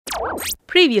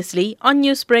Previously on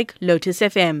Newsbreak, Lotus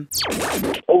FM.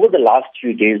 Over the last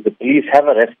few days, the police have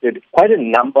arrested quite a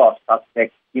number of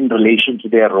suspects in relation to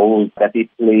their roles that they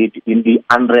played in the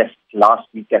unrest last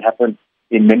week that happened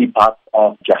in many parts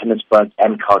of Johannesburg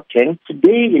and Gauteng.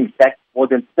 Today, in fact, more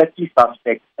than 30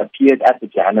 suspects appeared at the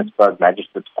Johannesburg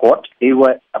Magistrate Court. They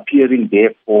were appearing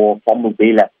there for formal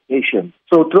bail applications.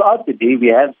 So throughout the day,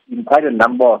 we have seen quite a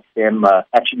number of them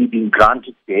actually being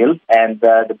granted bail, and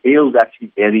the bails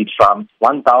actually varied from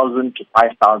 1,000 to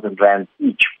 5,000 rand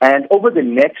each. And over the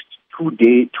next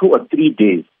 2 or 3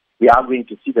 days, we are going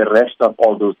to see the rest of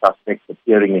all those suspects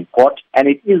appearing in court, and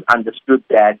it is understood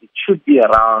that it should be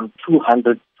around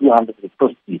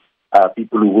 250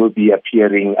 people who will be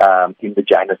appearing in the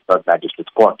Johannesburg Magistrate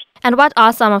Court. And what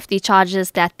are some of the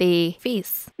charges that they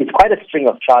face? It's quite a string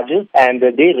of charges, and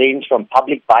they range from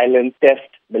public violence, theft,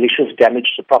 malicious damage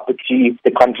to property,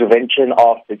 the contravention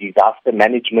of the Disaster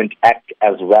Management Act,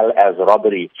 as well as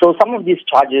robbery. So some of these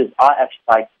charges are actually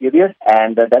quite serious,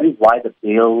 and that is why the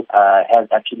bail has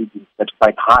actually been set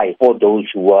quite high for those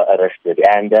who were arrested.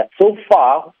 And so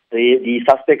far, the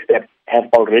suspects that have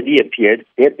already appeared,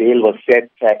 their bail was set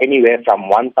anywhere from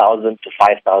 1,000 to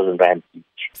 5,000 rand each.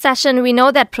 Sashin, we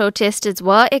know that protesters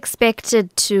were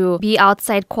expected to be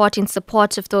outside court in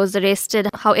support of those arrested.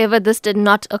 However, this did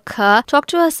not occur. Talk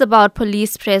to us about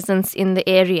police presence in the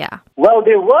area. Well,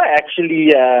 there were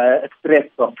actually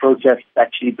threats of protests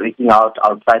actually breaking out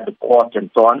outside the court and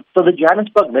so on. So the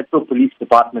Johannesburg Metro Police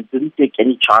Department didn't take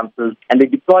any chances, and they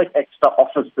deployed extra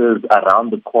officers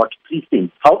around the court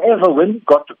precinct. However, when we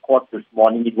got to court this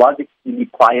morning, it was extremely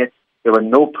quiet. There were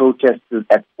no protesters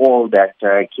at all that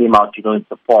came out, in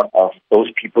support of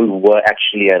those people who were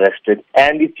actually arrested.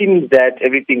 And it seems that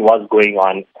everything was going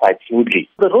on quite smoothly.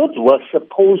 The roads were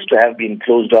supposed to have been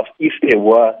closed off if there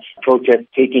were protests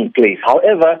taking place.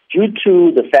 However, due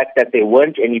to the fact that there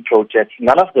weren't any protests,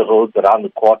 none of the roads around the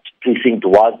court precinct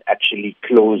was actually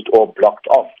closed or blocked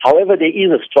off. However, there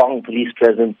is a strong police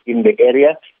presence in the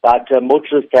area, but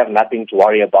motorists have nothing to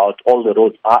worry about. All the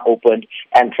roads are open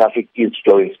and traffic is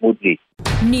flowing smoothly.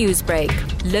 Newsbreak,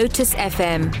 Lotus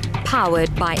FM,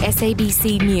 powered by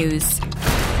SABC News.